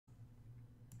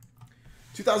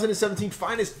2017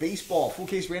 Finest Baseball. Full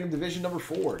case random division number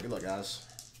 4. Good luck, guys.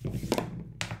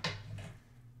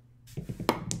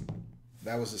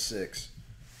 That was a 6.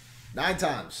 9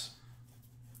 times.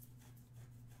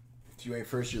 If you ain't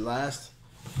first, you're last.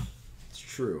 It's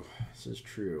true. This is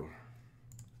true.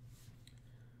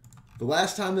 The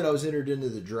last time that I was entered into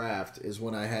the draft is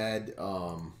when I had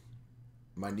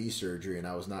my knee surgery, and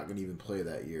I was not going to even play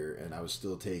that year, and I was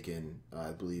still taken,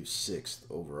 I believe, 6th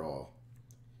overall.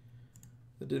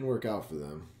 That didn't work out for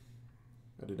them.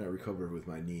 I did not recover with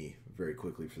my knee very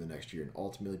quickly for the next year, and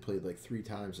ultimately played like 3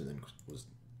 times and then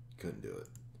couldn't do it.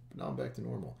 But now I'm back to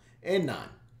normal. And 9.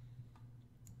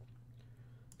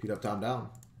 Pete up, Tom down.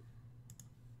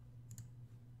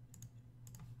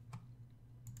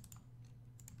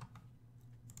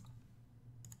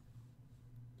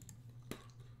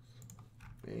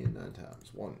 And 9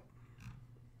 times. 1,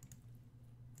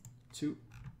 2,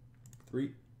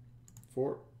 3,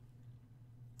 4,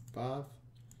 5,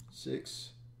 6,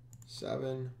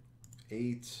 7,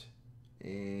 8,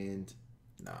 and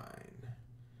 9.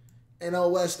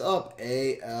 NL West up,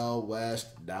 AL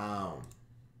West down.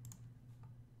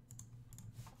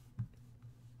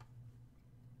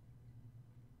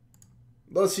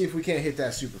 Let's see if we can't hit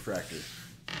that superfractor.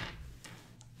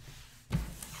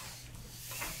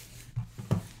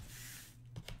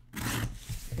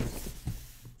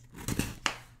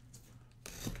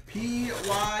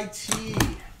 PYT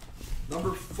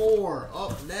number 4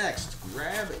 up next.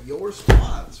 Grab your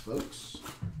spots, folks.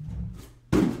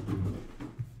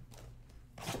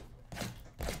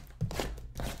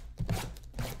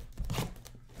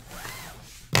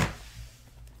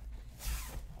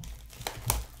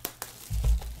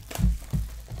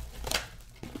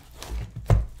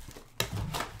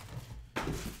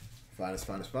 Finest,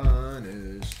 finest,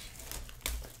 finest.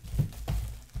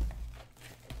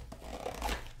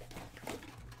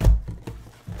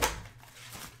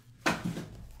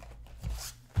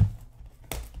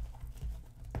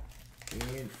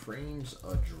 And frames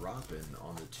a dropping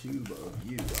on the tube of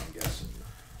you, I'm guessing.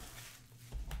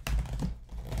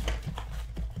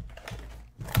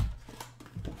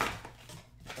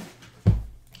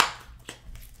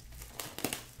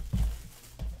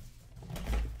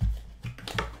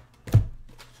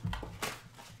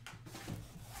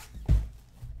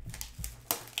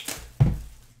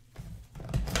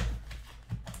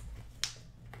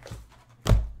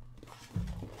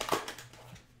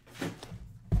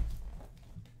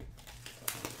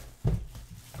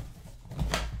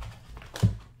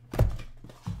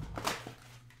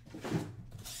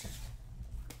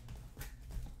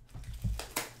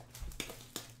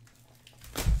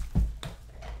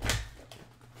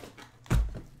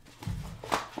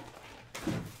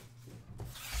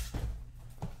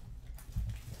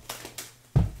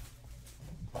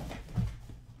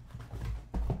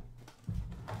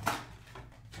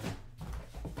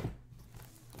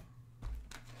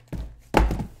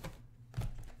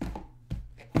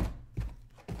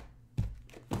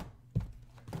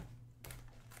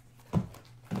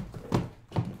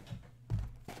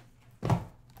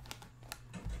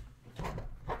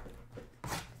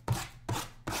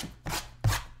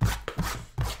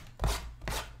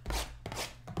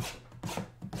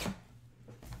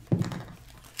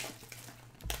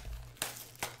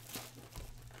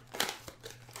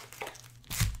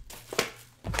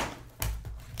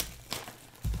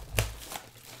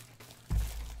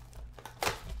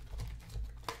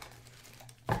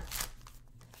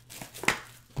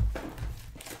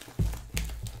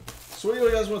 So what do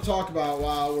you guys want to talk about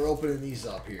while we're opening these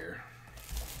up here?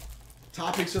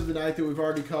 Topics of the night that we've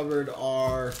already covered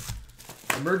are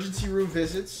emergency room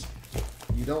visits.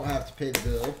 You don't have to pay the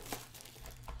bill.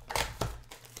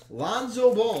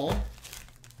 Lonzo Ball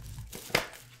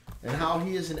and how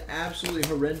he is an absolutely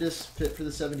horrendous fit for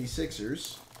the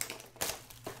 76ers.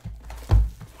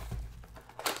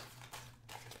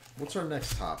 What's our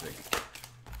next topic?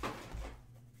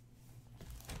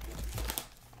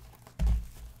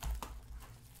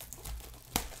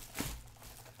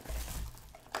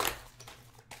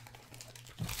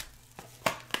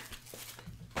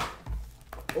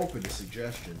 Open to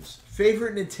suggestions.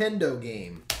 Favorite Nintendo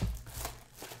game.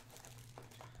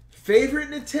 Favorite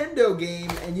Nintendo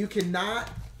game, and you cannot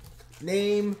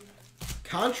name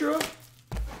Contra,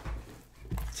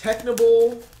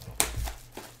 Technobowl,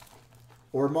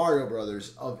 or Mario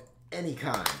Brothers of any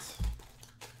kind.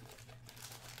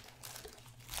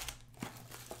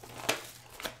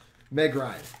 Meg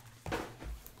Ryan.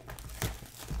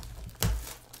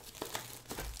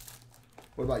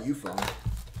 What about you, phone?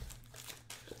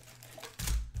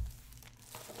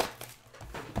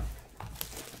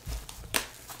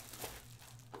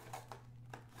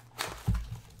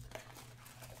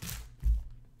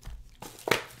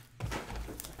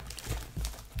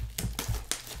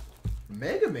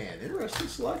 Man. Interesting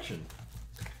selection.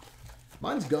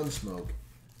 Mine's Gunsmoke.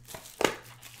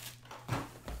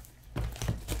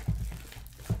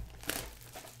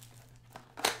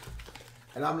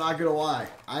 And I'm not gonna lie,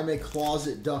 I'm a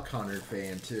closet Duck Hunter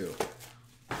fan too.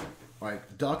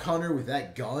 Like, Duck Hunter with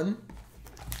that gun,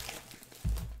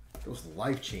 it was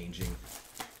life-changing.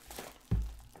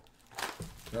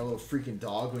 That little freaking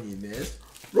dog when you missed.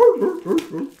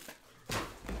 Fucker.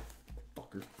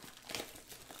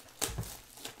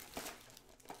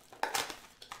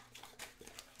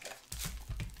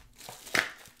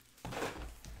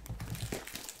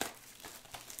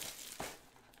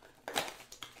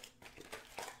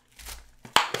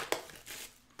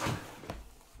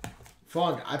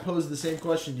 Fung, I posed the same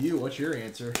question to you. What's your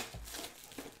answer?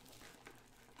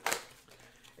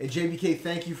 And JBK,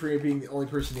 thank you for being the only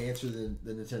person to answer the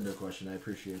Nintendo question. I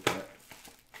appreciate that.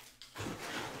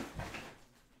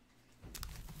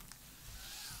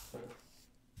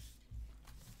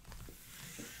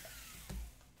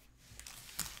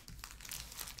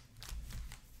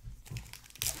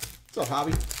 What's up,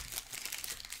 Hobby?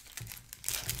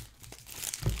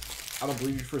 I don't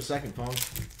believe you for a second, Fung.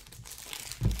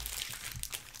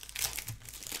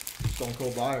 Stone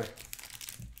Cold Liar.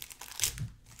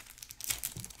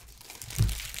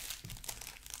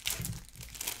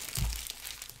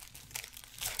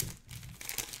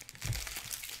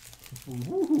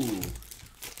 Ooh,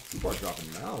 people are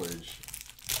dropping knowledge.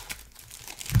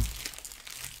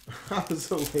 I was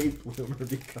a late bloomer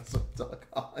because of Duck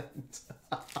Hunt.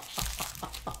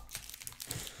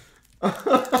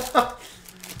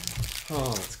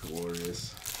 Oh, it's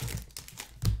glorious.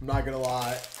 I'm not gonna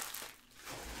lie.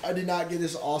 I did not get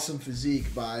this awesome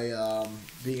physique by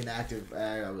being an active...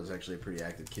 I was actually a pretty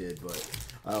active kid, but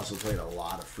I also played a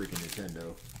lot of freaking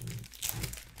Nintendo.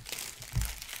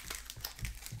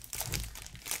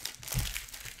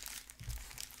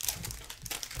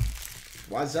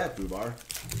 Why is that, Fubar?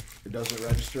 It doesn't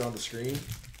register on the screen?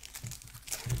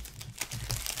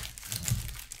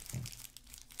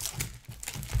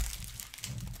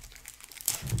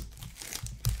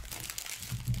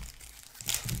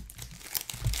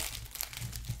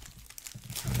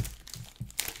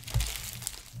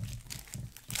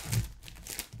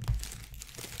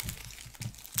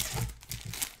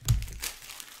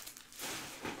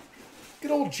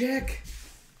 Good old Jack.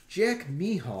 Jack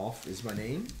Mehoff is my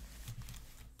name.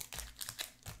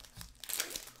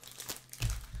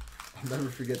 I'll never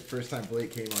forget the first time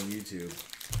Blake came on YouTube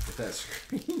with that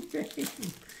screen name.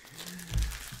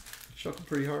 Chuckled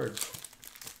pretty hard.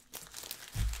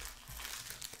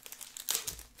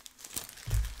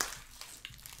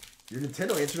 Your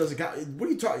Nintendo answer doesn't count. What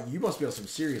are you talking? You must be on some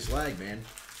serious lag, man.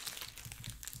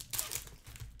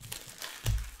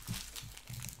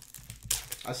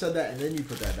 I said that and then you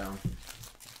put that down.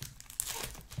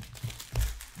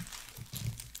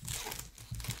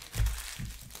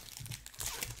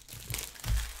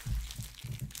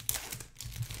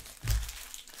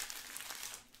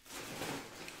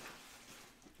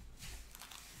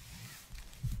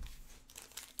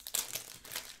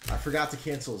 I forgot to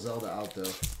cancel Zelda out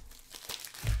though.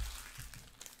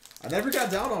 I never got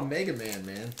down on Mega Man,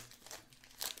 man.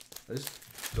 I just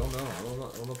don't know. I don't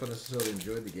know if I necessarily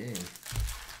enjoyed the game.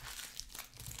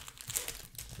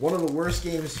 One of the worst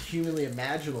games humanly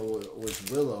imaginable was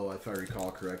Willow, if I recall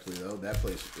correctly, though. That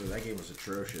game was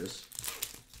atrocious.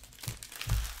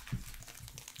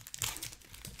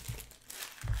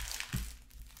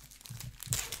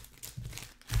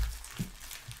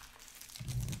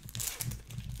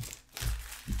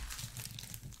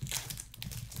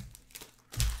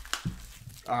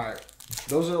 Alright,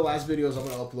 those are the last videos I'm going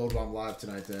to upload while I'm live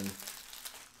tonight then.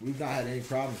 We've not had any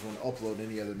problems when I upload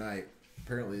any other night.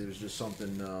 Apparently there's just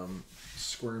something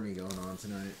squirmy going on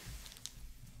tonight.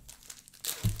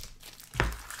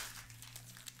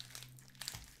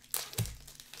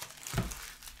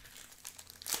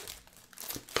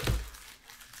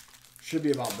 Should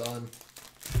be about done.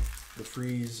 The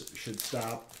freeze should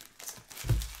stop.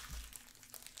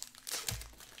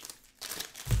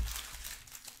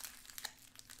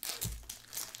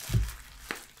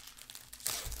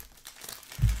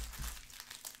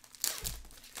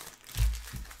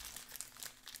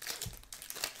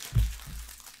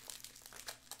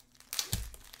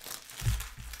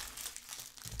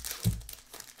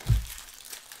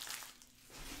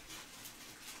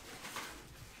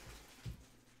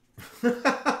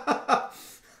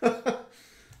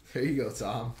 There you go,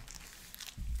 Tom.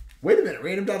 Wait a minute,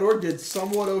 random.org did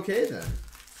somewhat okay then.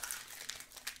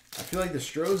 I feel like the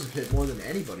Stros have hit more than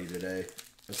anybody today.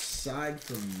 Aside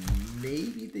from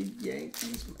maybe the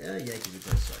Yankees. Yankees are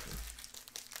probably second.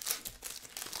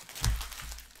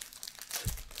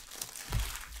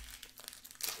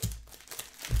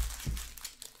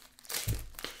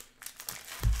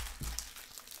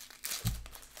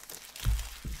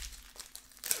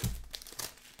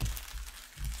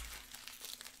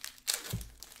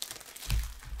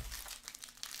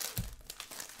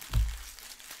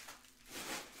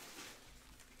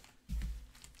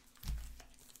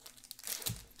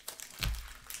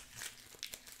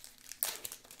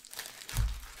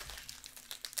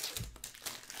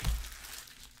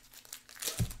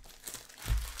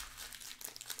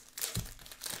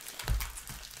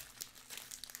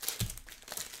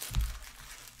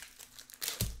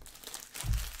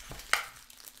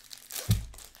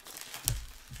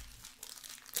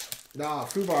 Nah,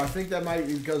 Fubar, I think that might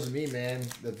be because of me, man.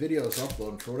 The video is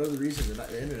uploading. For whatever reason,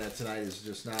 the internet tonight is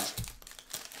just not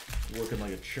working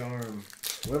like a charm.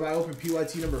 When am I open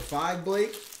PYT number 5,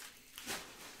 Blake?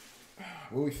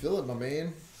 When we fill it, my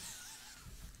man.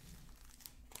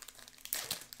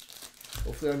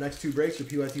 Hopefully our next 2 breaks are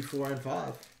PYT 4 and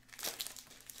 5.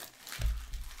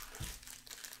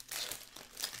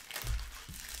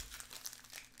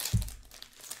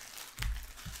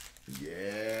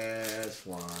 Yes,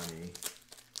 Lonnie.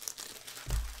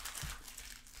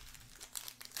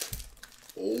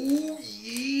 Oh,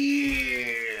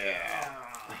 yeah.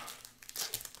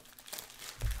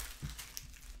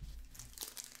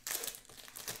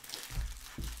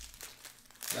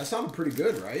 That sounded pretty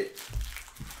good, right?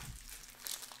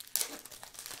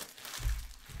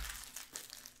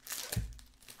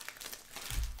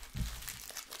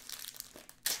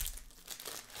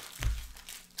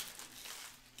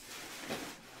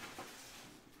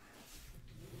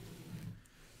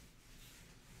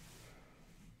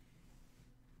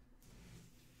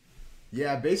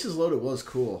 Yeah, Bases Loaded was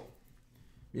cool.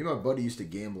 Me and my buddy used to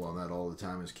gamble on that all the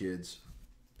time as kids.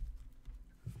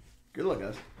 Good luck,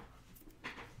 guys.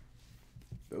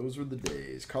 Those were the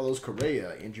days. Carlos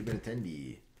Correa, Andrew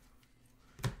Benintendi,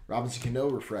 Robinson Cano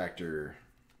Refractor,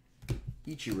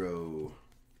 Ichiro,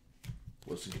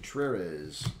 Wilson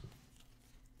Contreras,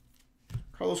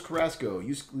 Carlos Carrasco,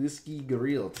 Yusky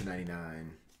Gurriel /99.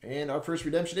 And our first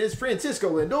redemption is Francisco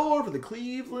Lindor for the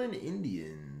Cleveland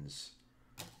Indians.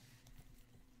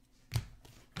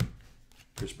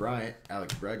 Chris Bryant,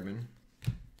 Alex Bregman,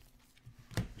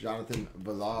 Jonathan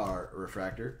Villar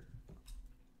Refractor,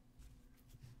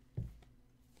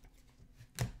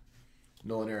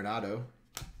 Nolan Arenado,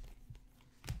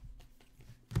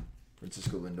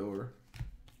 Francisco Lindor,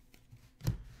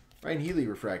 Ryan Healy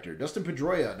Refractor, Dustin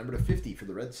Pedroia, number /50 for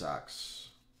the Red Sox.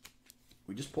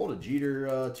 We just pulled a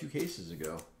Jeter 2 cases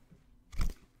ago.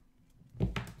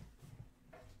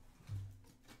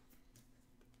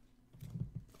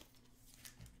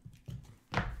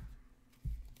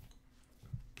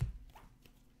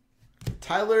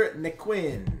 Tyler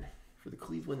Naquin for the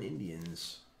Cleveland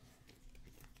Indians.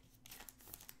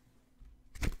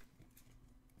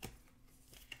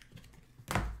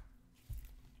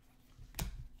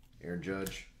 Aaron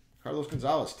Judge. Carlos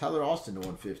Gonzalez. Tyler Austin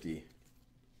 /150.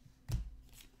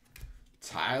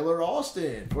 Tyler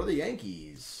Austin for the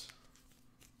Yankees.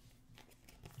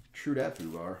 True that,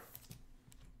 Fubar.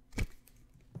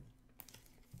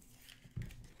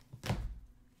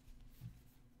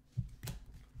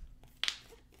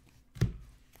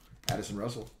 Addison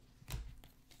Russell.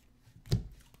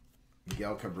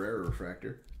 Miguel Cabrera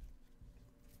Refractor.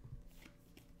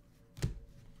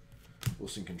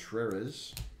 Wilson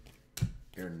Contreras.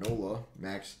 Aaron Nola.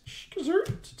 Max Scherzer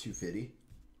 /250.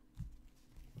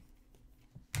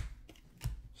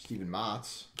 Steven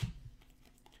Matz.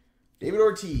 David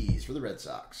Ortiz for the Red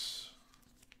Sox.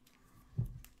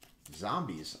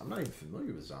 Zombies. I'm not even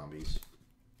familiar with Zombies.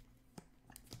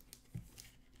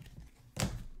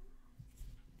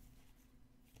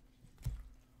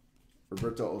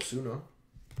 Roberto Osuna.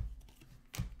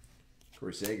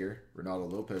 Corey Seager. Ronaldo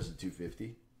Lopez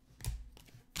 /250.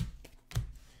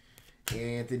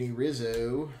 Anthony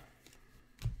Rizzo.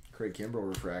 Craig Kimbrell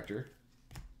Refractor.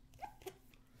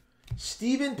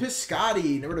 Steven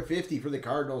Piscotty, number /50 for the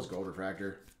Cardinals, Gold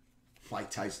Refractor. Mike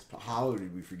Tyson. How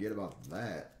did we forget about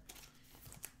that?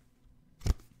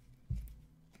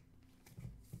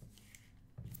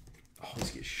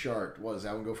 Always get sharked. What, does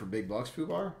that one go for big bucks,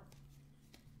 Fubar?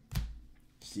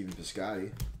 Steven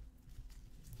Piscotty.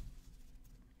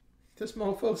 This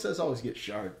mofo says always get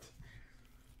sharked.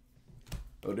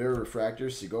 Odor Refractor,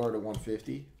 Cigar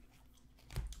 /150.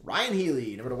 Ryan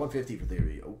Healy, number /150 for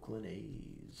the Oakland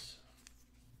A's.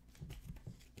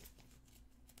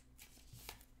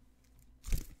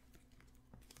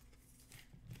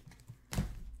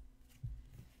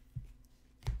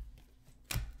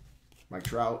 Mike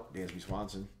Trout, Dansby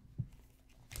Swanson.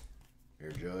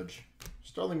 Aaron Judge.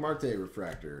 Starling Marte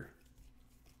Refractor.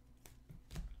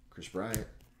 Chris Bryant.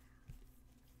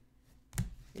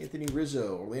 Anthony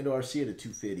Rizzo, Orlando Arcia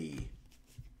 /250.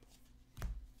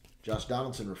 Josh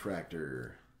Donaldson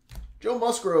Refractor. Joe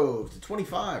Musgrove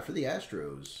 /25 for the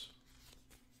Astros.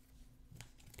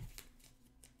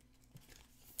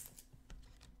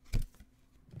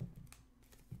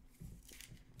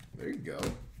 There you go.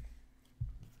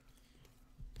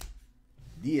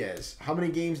 Diaz. How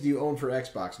many games do you own for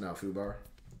Xbox now, Fubar?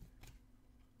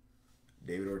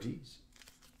 David Ortiz.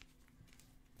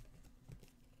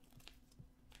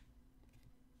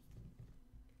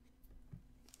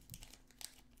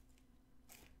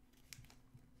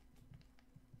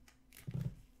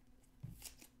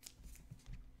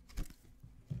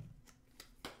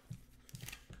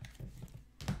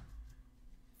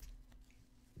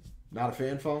 Not a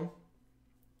fan, phone.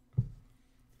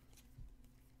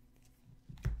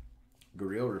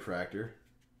 Gurriel refractor.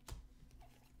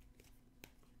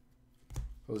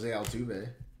 Jose Altuve.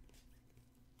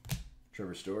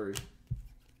 Trevor Story.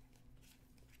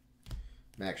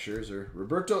 Max Scherzer.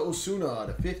 Roberto Osuna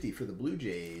to 50 for the Blue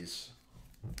Jays.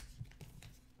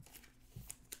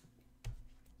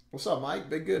 What's up, Mike?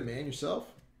 Been good, man. Yourself?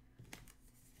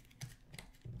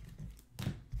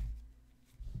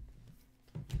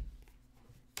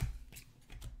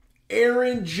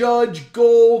 Aaron Judge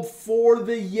gold for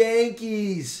the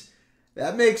Yankees.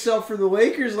 That makes up for the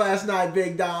Lakers last night,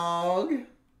 big dog.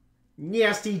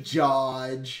 Nasty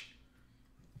Judge.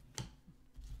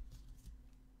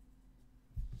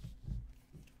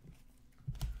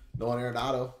 Nolan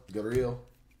Arenado, Gurriel.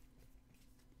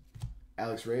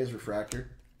 Alex Reyes, refractor.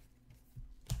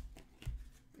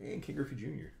 And King Griffey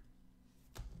Jr.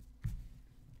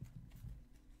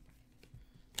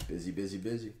 Busy, busy,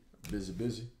 busy. Busy,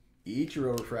 busy.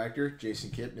 Ichiro refractor.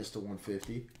 Jason Kipnis to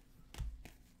 150.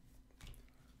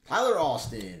 Tyler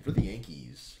Austin for the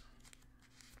Yankees.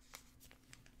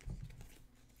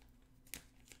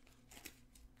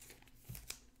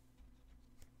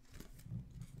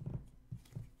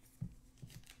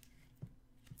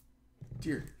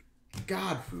 Dear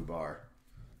God, Fubar.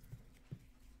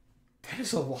 That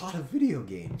is a lot of video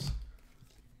games.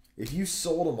 If you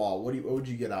sold them all, what would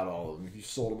you get out of all of them if you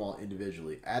sold them all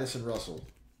individually? Addison Russell.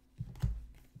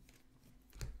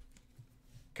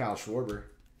 Kyle Schwarber.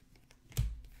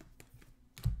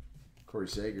 Corey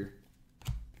Seager.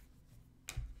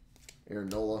 Aaron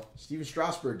Nola. Steven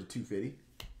Strasburg to 250.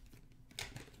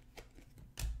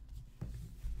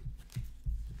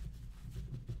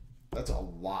 That's a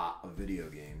lot of video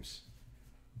games.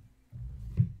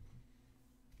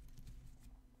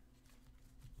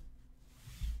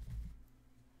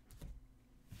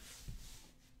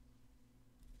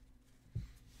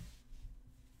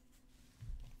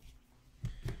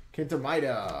 Kenta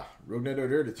Maeda. Rougned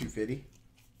Odor to 250.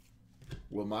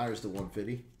 Will Myers to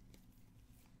 150.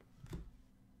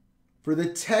 For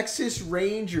the Texas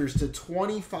Rangers to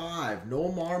 25.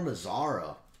 Nomar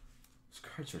Mazara. Those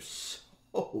cards are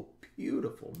so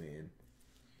beautiful, man.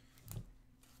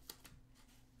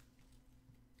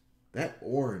 That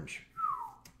orange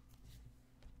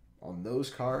on those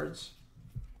cards.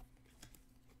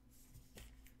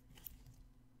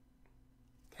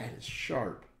 That is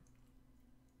sharp.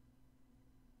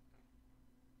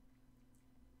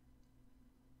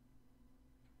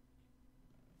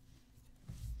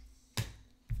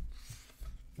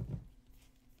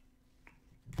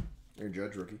 Aaron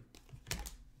Judge, rookie.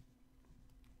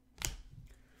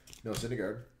 No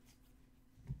Syndergaard.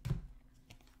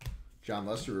 John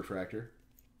Lester, refractor.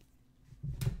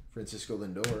 Francisco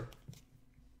Lindor.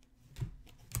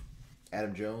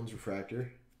 Adam Jones,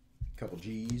 refractor. Couple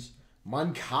G's.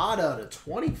 Moncada to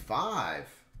 25.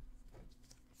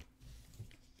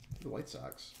 The White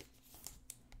Sox.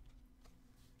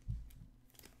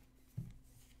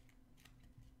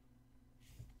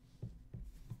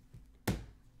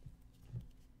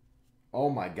 Oh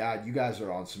my God, you guys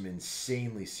are on some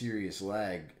insanely serious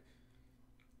lag.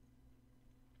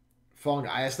 Fung,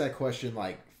 I asked that question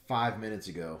like 5 minutes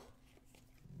ago.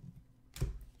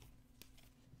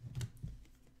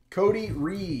 Cody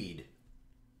Reed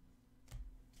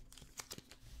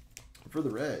for the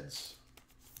Reds.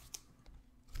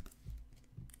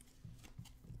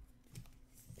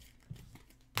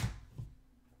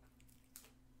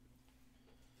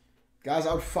 Guys,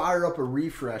 I would fire up a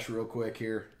refresh real quick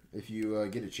here if you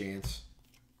get a chance.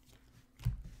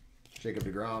 Jacob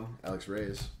deGrom, Alex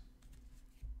Reyes.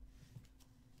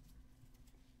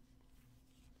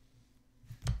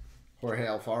 Jorge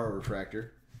Alfaro,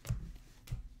 refractor.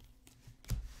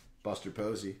 Buster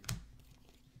Posey.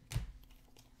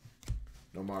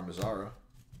 Nomar Mazara.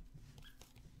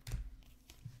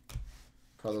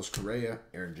 Carlos Correa,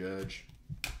 Aaron Judge.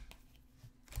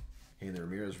 Hanley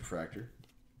Ramirez, refractor.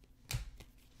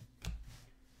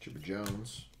 Chipper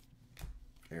Jones.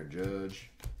 Aaron Judge.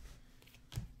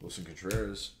 Wilson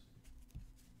Contreras.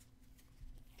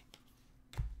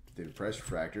 David Price,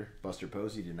 refractor. Buster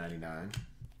Posey to 99.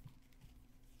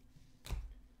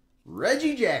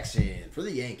 Reggie Jackson for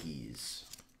the Yankees.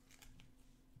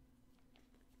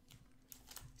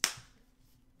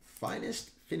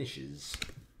 Finest finishes.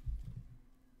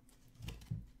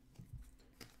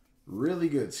 Really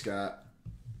good, Scott.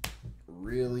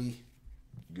 Really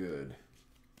good.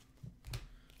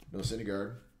 No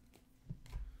Syndergaard.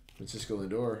 Francisco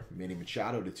Lindor. Manny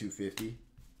Machado to 250.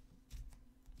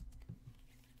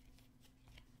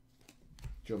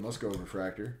 Joe Musgrove,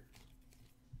 refractor.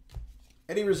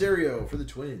 Eddie Rosario for the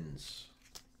Twins.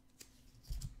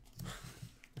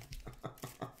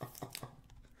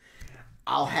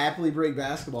 I'll happily break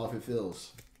basketball if it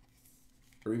fills.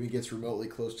 Or even gets remotely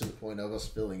close to the point of us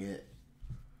filling it.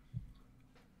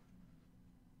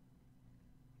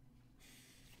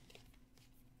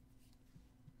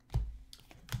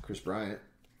 Chris Bryant.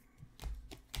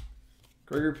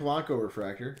 Gregory Polanco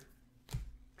refractor.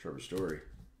 Trevor Story.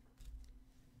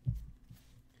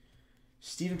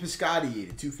 Stephen Piscotty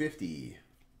to 250.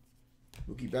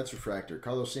 Mookie Betts refractor.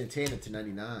 Carlos Santana to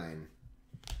 99.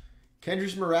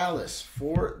 Kendrys Morales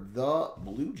for the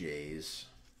Blue Jays.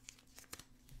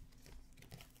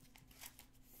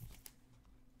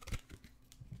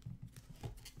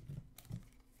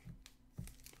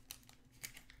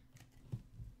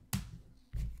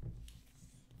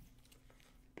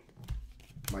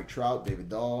 Mike Trout, David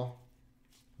Dahl.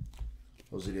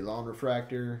 Jose De Leon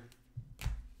refractor.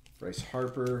 Bryce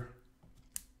Harper.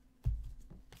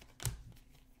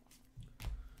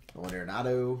 Nolan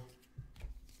Arenado.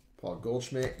 Paul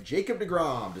Goldschmidt. Jacob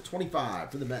deGrom to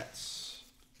 25 for the Mets.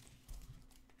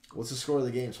 What's the score of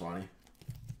the game, Swanee?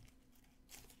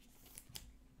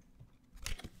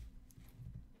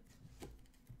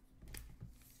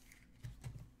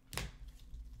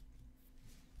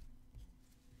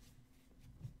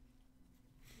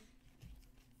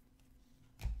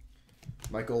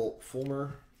 Michael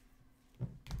Fulmer,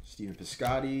 Stephen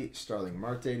Piscotty, Starling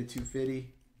Marte to 250,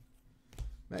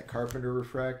 Matt Carpenter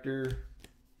refractor,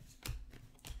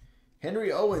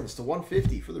 Henry Owens to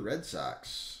 150 for the Red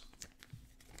Sox.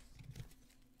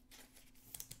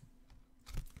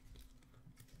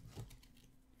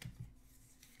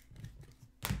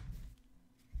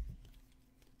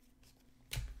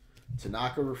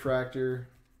 Tanaka refractor,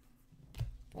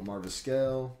 Omar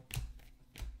Vizquel,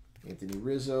 Anthony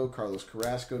Rizzo, Carlos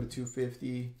Carrasco to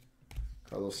 250.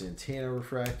 Carlos Santana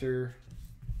refractor.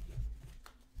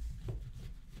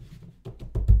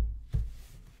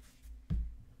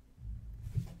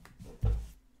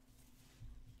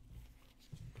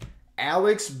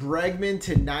 Alex Bregman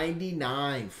to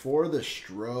 99 for the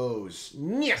Stros.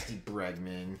 Nasty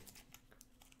Bregman.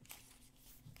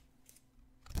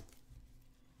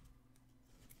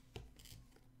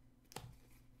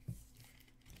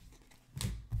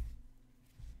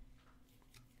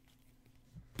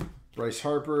 Bryce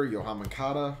Harper, Yohan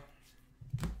Moncada,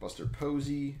 Buster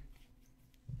Posey,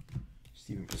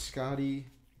 Stephen Piscotty,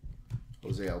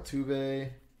 Jose Altuve,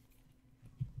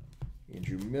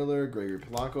 Andrew Miller, Gregory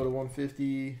Polanco to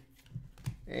 150,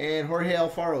 and Jorge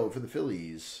Alfaro for the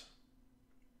Phillies.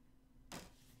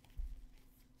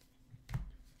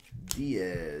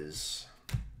 Diaz.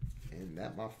 And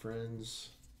that, my friends,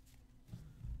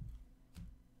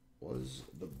 was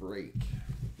the break.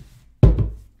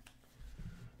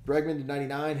 Bregman to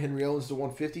 99, Henry Owens to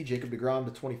 150, Jacob deGrom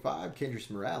to 25, Kendrys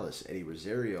Morales, Eddie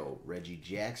Rosario, Reggie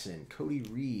Jackson, Cody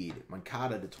Reed,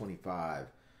 Moncada to 25,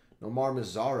 Nomar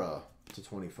Mazara to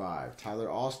 25, Tyler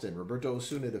Austin, Roberto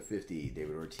Osuna to 50,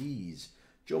 David Ortiz,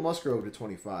 Joe Musgrove to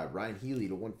 25, Ryan Healy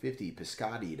to 150,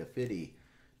 Piscotty to 50,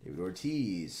 David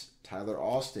Ortiz, Tyler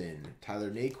Austin, Tyler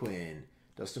Naquin,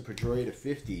 Dustin Pedroia to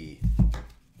 50,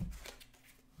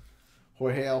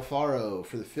 Jorge Alfaro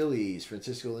for the Phillies,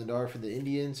 Francisco Lindor for the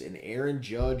Indians, and Aaron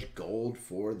Judge gold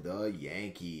for the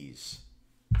Yankees.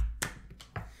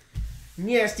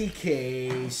 Nasty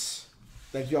case.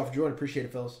 Thank you all for joining. Appreciate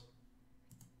it, fellas.